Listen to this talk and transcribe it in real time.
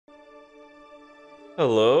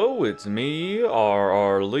Hello, it's me,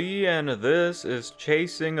 R.R. Lee, and this is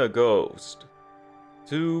Chasing a Ghost.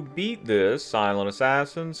 To beat this, Silent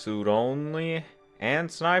Assassin, Suit Only, and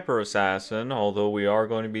Sniper Assassin, although we are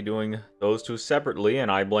going to be doing those two separately, and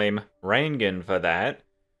I blame Rangan for that,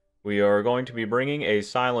 we are going to be bringing a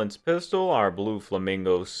silenced pistol, our blue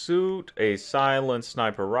flamingo suit, a silenced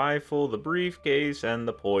sniper rifle, the briefcase, and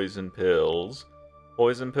the poison pills.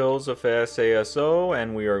 Poison pills of SASO,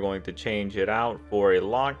 and we are going to change it out for a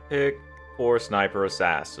lockpick for Sniper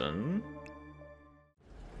Assassin.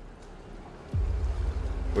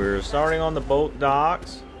 We're starting on the boat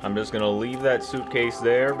docks. I'm just going to leave that suitcase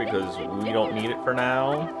there because we don't need it for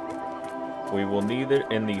now. We will need it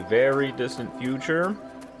in the very distant future.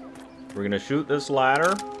 We're going to shoot this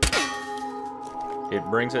ladder. It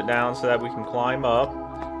brings it down so that we can climb up.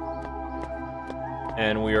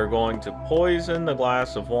 And we are going to poison the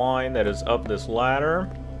glass of wine that is up this ladder.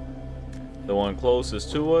 The one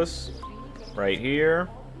closest to us, right here.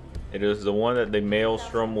 It is the one that the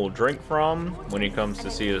maelstrom will drink from when he comes to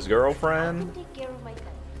see his girlfriend.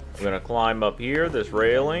 We're going to climb up here, this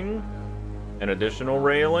railing. An additional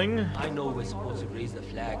railing. I know we're supposed to raise the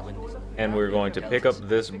flag when... And we're going to pick up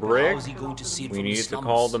this brick. We need to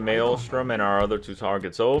call the maelstrom and our other two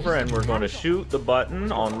targets over, and we're going to shoot the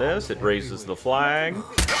button on this. It raises the flag.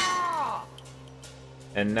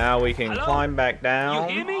 And now we can climb back down.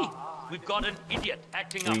 You hear me? We've got an idiot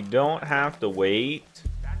acting up. We don't have to wait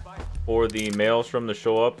for the maelstrom to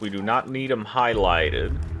show up. We do not need them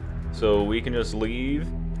highlighted. So we can just leave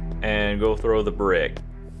and go throw the brick.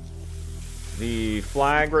 The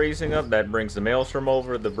flag raising up, that brings the maelstrom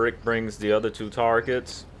over. The brick brings the other two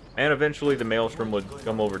targets. And eventually the maelstrom would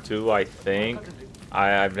come over too, I think. I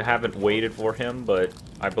haven't waited for him, but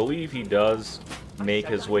I believe he does make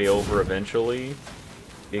his way over eventually.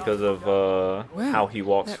 Because of how he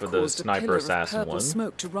walks for the Sniper Assassin one.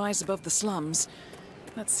 Smoke to rise above the slums.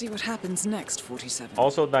 Let's see what happens next, 47.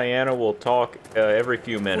 Also, Diana will talk every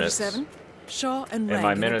few minutes. 47? Shaw and In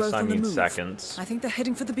my Rangan minutes, are both I on the mean move. seconds. I think they're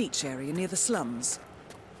heading for the beach area near the slums.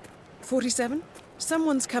 47?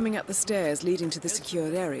 Someone's coming up the stairs leading to the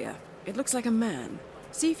secured area. It looks like a man.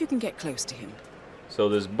 See if you can get close to him. So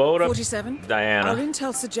this boat up... 47? Diana. Our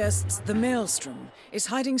intel suggests the Maelstrom is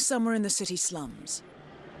hiding somewhere in the city slums.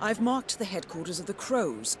 I've marked the headquarters of the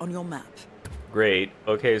Crows on your map. Great.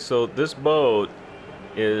 Okay, so this boat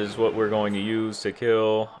is what we're going to use to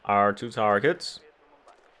kill our two targets.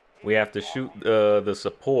 We have to shoot the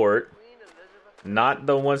support. Not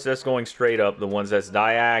the ones that's going straight up, the ones that's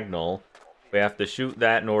diagonal. We have to shoot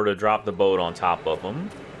that in order to drop the boat on top of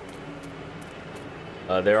them.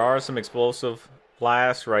 There are some explosive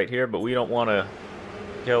blasts right here, but we don't want to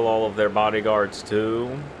kill all of their bodyguards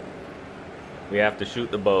too. We have to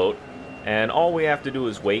shoot the boat. And all we have to do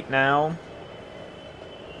is wait now.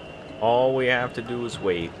 All we have to do is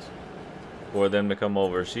wait for them to come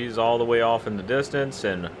over. She's all the way off in the distance,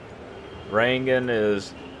 and Rangan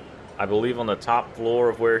is, I believe, on the top floor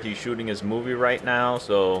of where he's shooting his movie right now,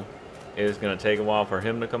 so it's going to take a while for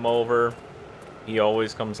him to come over. He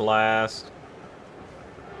always comes last.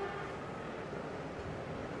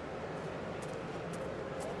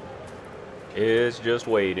 It's just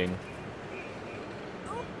waiting.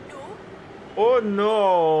 Oh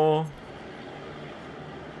no!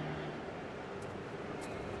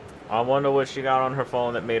 I wonder what she got on her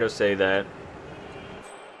phone that made her say that.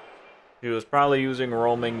 She was probably using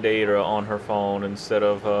roaming data on her phone instead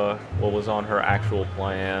of what was on her actual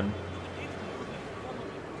plan.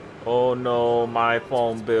 Oh no, my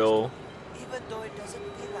phone bill. Even though it doesn't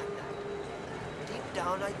feel like that, deep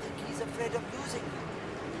down I think he's afraid of losing you.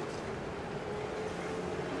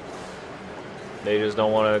 They just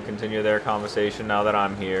don't want to continue their conversation now that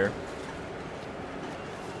I'm here.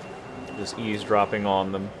 Just eavesdropping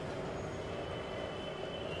on them.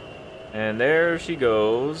 And there she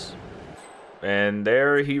goes. And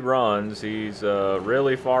there he runs. He's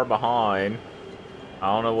really far behind. I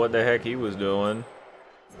don't know what the heck he was doing.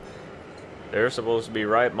 They're supposed to be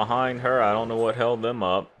right behind her. I don't know what held them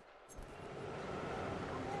up.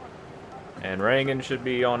 And Rangan should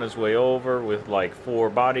be on his way over with like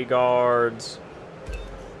 4 bodyguards.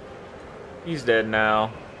 He's dead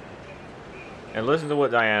now. And listen to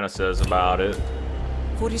what Diana says about it.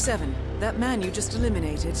 47. That man you just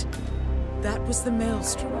eliminated. That was the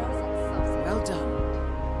Maelstrom. Well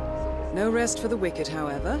done. No rest for the wicked,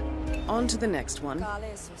 however. On to the next one.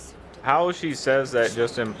 How she says that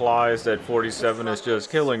just implies that 47 is just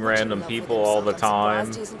killing random people all the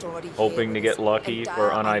time, hoping to get lucky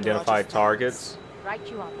for unidentified targets,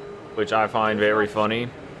 which I find very funny.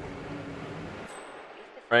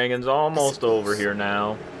 Rangan's almost over here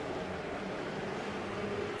now.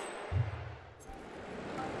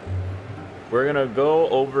 We're gonna go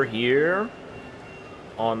over here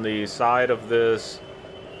on the side of this.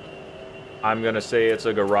 I'm gonna say it's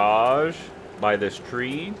a garage by this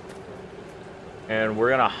tree. And we're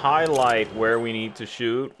gonna highlight where we need to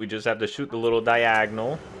shoot. We just have to shoot the little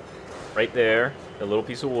diagonal right there, the little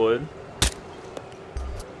piece of wood.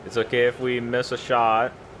 It's okay if we miss a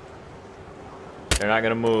shot. They're not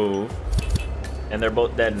gonna move. And they're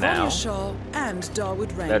both dead now. And Darwood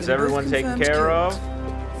That's everyone taken care of.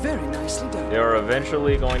 Very nicely done. They are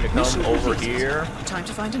eventually going to come over here. Time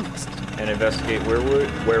to find a nest. And investigate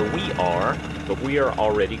where we are, but we are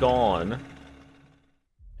already gone.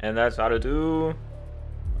 And that's how to do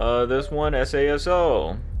this one,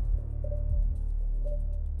 SASO.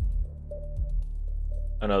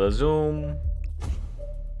 Another zoom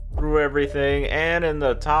through everything, and in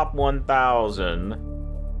the top 1,000,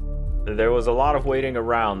 there was a lot of waiting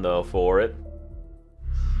around though for it.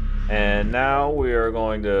 And now we are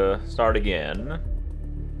going to start again.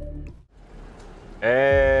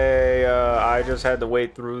 Hey, I just had to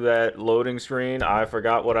wait through that loading screen. I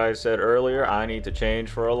forgot what I said earlier. I need to change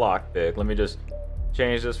for a lockpick. Let me just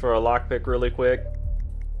change this for a lockpick really quick.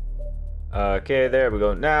 Okay, there we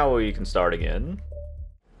go. Now we can start again.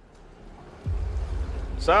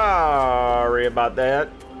 Sorry about that.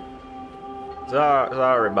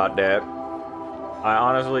 Sorry about that. I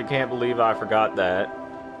honestly can't believe I forgot that.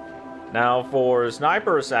 Now for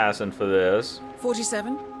Sniper Assassin for this.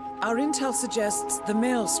 47. Our intel suggests the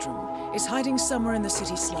Maelstrom is hiding somewhere in the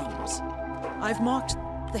city slums. I've marked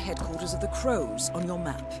the headquarters of the Crows on your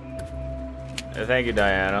map. Thank you,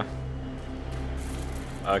 Diana.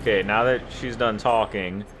 Okay, now that she's done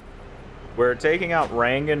talking, we're taking out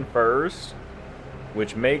Rangan first,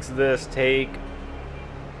 which makes this take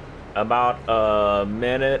about a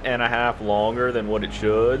minute and a half longer than what it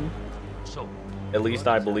should. At least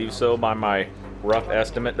I believe so by my rough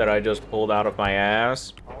estimate that I just pulled out of my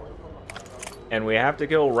ass. And we have to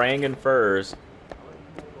kill Rangan first,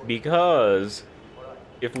 because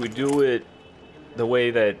if we do it the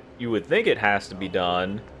way that you would think it has to be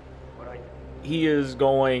done, he is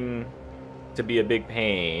going to be a big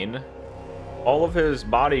pain. All of his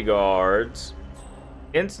bodyguards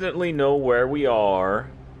instantly know where we are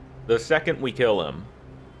the second we kill him.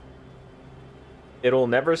 It'll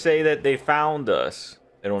never say that they found us.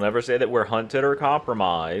 It'll never say that we're hunted or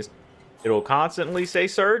compromised. It'll constantly say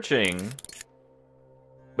searching.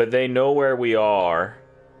 But they know where we are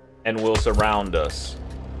and will surround us.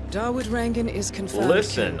 Darwood Rangan is confirmed.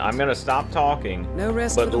 Listen, I'm gonna stop talking. No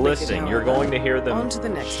rest but for the listen, wicked, you're going to hear them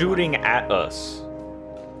shooting one. at us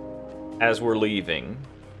as we're leaving.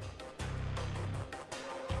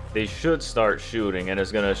 They should start shooting, and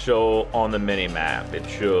it's gonna show on the mini-map. It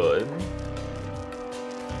should.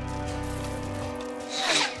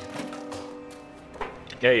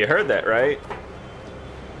 Yeah, you heard that, right?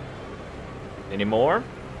 Any more?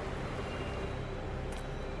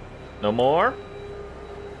 No more?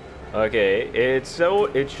 Okay, it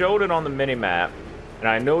showed it on the mini-map, and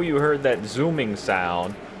I know you heard that zooming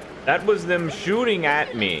sound. That was them shooting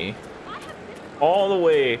at me all the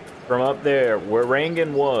way from up there where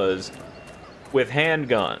Rangan was with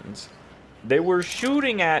handguns. They were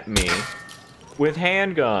shooting at me with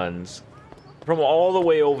handguns from all the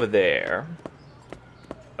way over there.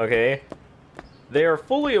 Okay? They are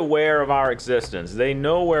fully aware of our existence. They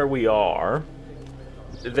know where we are.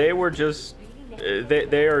 They were just...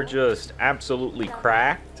 They are just absolutely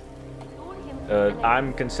cracked.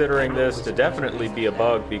 I'm considering this to definitely be a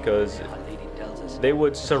bug because they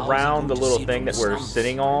would surround the little thing that we're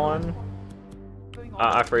sitting on.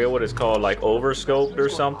 I forget what it's called, like overscoped or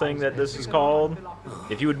something that this is called.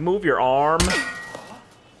 If you would move your arm.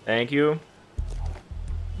 Thank you.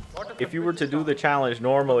 If you were to do the challenge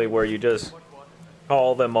normally where you just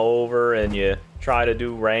call them over and you try to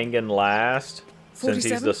do Rangan last, since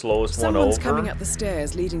he's the slowest one over. Someone's coming up the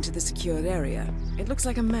stairs leading to the secured area. It looks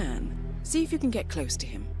like a man. See if you can get close to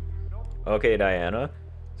him. Okay, Diana.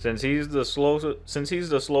 Since he's the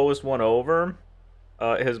slowest one over,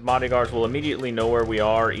 his bodyguards will immediately know where we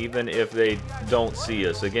are, even if they don't see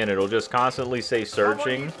us. Again, it'll just constantly say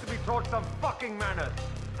searching.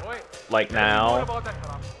 Like now.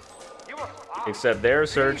 Except they're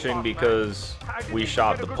searching because we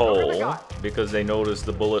shot the pole, because they noticed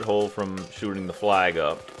the bullet hole from shooting the flag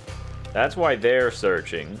up. That's why they're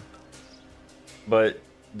searching. But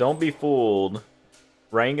don't be fooled.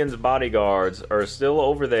 Rangan's bodyguards are still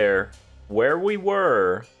over there where we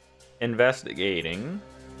were investigating.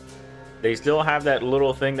 They still have that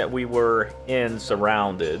little thing that we were in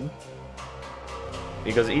surrounded.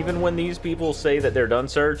 Because even when these people say that they're done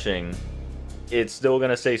searching, it's still going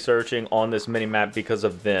to say searching on this minimap because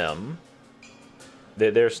of them.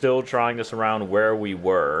 They're still trying to surround where we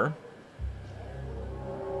were.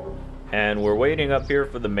 And we're waiting up here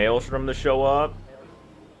for the Maelstrom to show up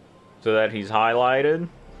so that he's highlighted.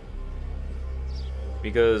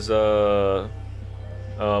 Because,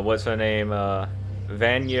 what's her name?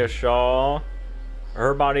 Vanya Shaw.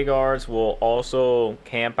 Her bodyguards will also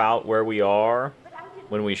camp out where we are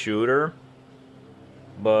when we shoot her.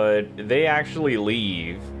 But they actually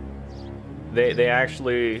leave. They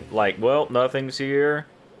actually, like, well, nothing's here.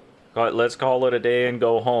 Let's call it a day and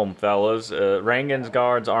go home, fellas. Rangan's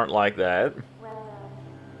guards aren't like that.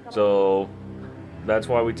 So, that's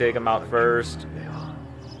why we take him out first.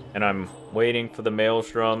 And I'm waiting for the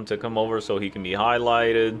Maelstrom to come over so he can be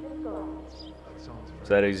highlighted. So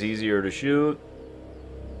that he's easier to shoot.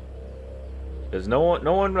 Because no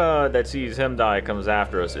one that sees him die comes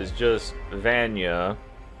after us. It's just Vanya.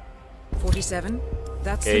 47.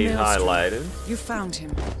 That's Okay, the he's Maelstrom. highlighted. You found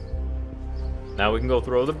him. Now we can go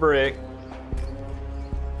throw the brick.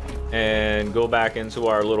 And go back into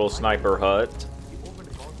our little sniper hut.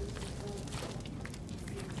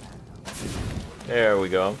 There we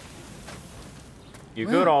go. You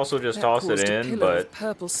could also just that toss it caused a in, pillar but of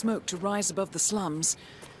purple smoke to rise above the slums.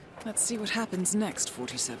 Let's see what happens next,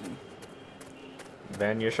 47.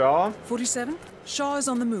 Vanya Shaw? 47? Shaw is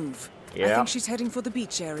on the move. I Yeah. think she's heading for the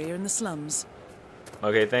beach area in the slums.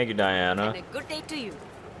 Okay, thank you, Diana. And a good day to you.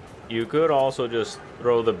 You could also just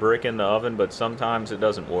throw the brick in the oven, but sometimes it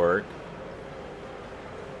doesn't work.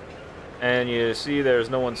 And you see there's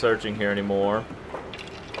no one searching here anymore.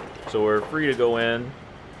 So we're free to go in.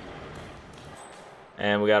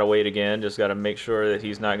 And we gotta wait again. Just gotta make sure that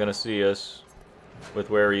he's not gonna see us with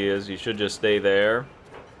where he is. He should just stay there.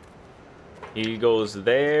 He goes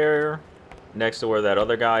there, next to where that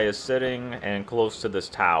other guy is sitting, and close to this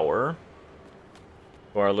tower.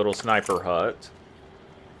 For our little sniper hut.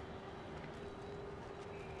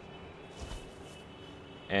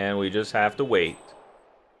 And we just have to wait.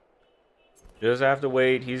 Just have to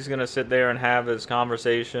wait. He's gonna sit there and have his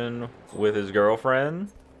conversation with his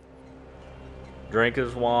girlfriend. Drink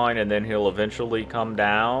his wine, and then he'll eventually come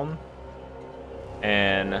down.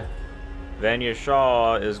 And Vanya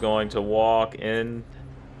Shaw is going to walk in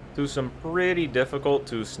to some pretty difficult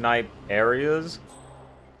to snipe areas.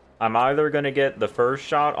 I'm either gonna get the first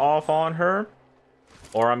shot off on her,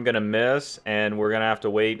 or I'm gonna miss, and we're gonna have to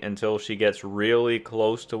wait until she gets really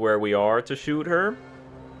close to where we are to shoot her.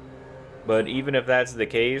 But even if that's the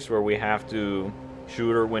case, where we have to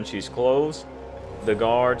shoot her when she's close, the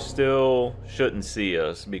guards still shouldn't see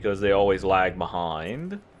us, because they always lag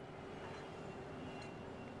behind.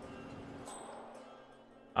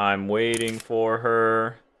 I'm waiting for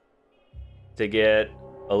her to get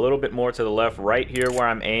a little bit more to the left, right here where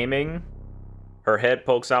I'm aiming. Her head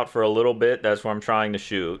pokes out for a little bit. That's where I'm trying to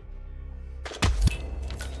shoot.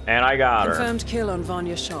 And I got her. Confirmed kill on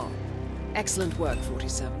Vanya Shaw. Excellent work,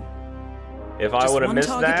 47. If I Just would have one missed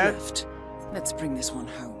target that, left. Let's bring this one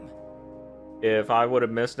home. if I would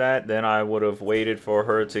have missed that, then I would have waited for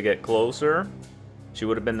her to get closer. She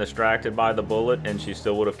would have been distracted by the bullet, and she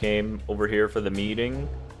still would have came over here for the meeting.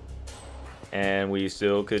 And we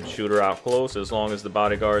still could shoot her out close as long as the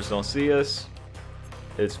bodyguards don't see us.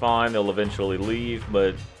 It's fine, they'll eventually leave,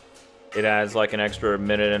 but it adds like an extra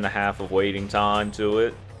minute and a half of waiting time to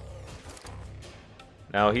it.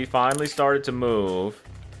 Now he finally started to move.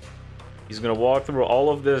 He's gonna walk through all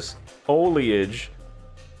of this foliage,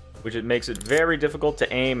 which it makes it very difficult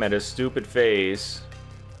to aim at his stupid face.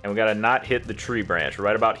 And we gotta not hit the tree branch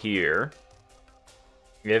right about here.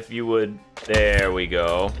 If you would, there we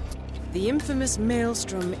go. The infamous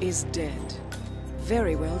Maelstrom is dead.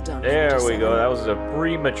 Very well done. There we 47. go. That was a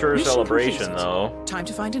premature Mission celebration, completed. though. Time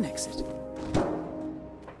to find an exit.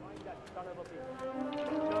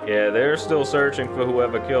 Yeah, they're still searching for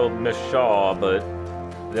whoever killed Miss Shaw, but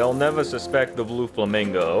they'll never suspect the Blue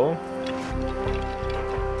Flamingo.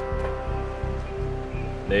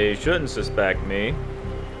 They shouldn't suspect me.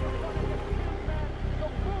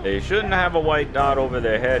 They shouldn't have a white dot over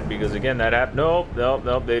their head because, again, that happened. Nope, nope,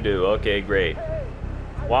 nope, they do. Okay, great.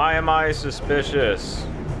 Why am I suspicious?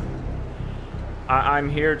 I'm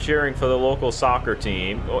here cheering for the local soccer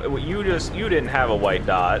team. You didn't have a white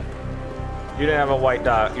dot. You didn't have a white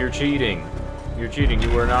dot. You're cheating. You're cheating. You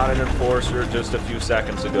were not an enforcer just a few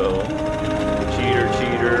seconds ago. Cheater,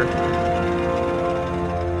 cheater.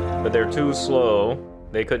 But they're too slow.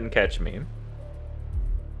 They couldn't catch me.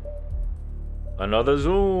 Another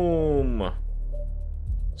zoom.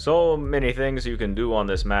 So many things you can do on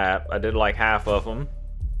this map. I did like half of them.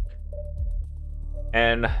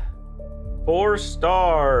 And 4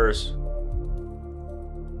 stars.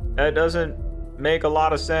 That doesn't make a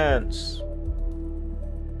lot of sense.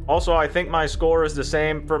 Also, I think my score is the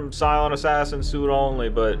same from Silent Assassin suit only,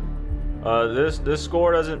 but this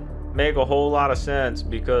score doesn't make a whole lot of sense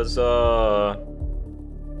because well,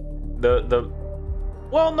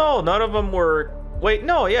 no, none of them were. Wait,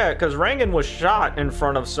 no, yeah, because Rangan was shot in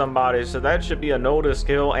front of somebody, so that should be a notice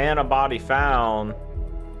kill and a body found.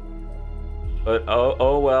 But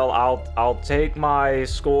oh well, I'll take my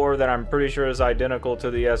score that I'm pretty sure is identical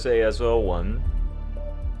to the SASO one.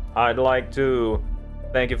 I'd like to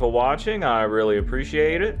thank you for watching. I really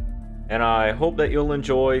appreciate it, and I hope that you'll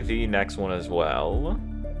enjoy the next one as well.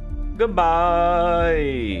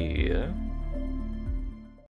 Goodbye.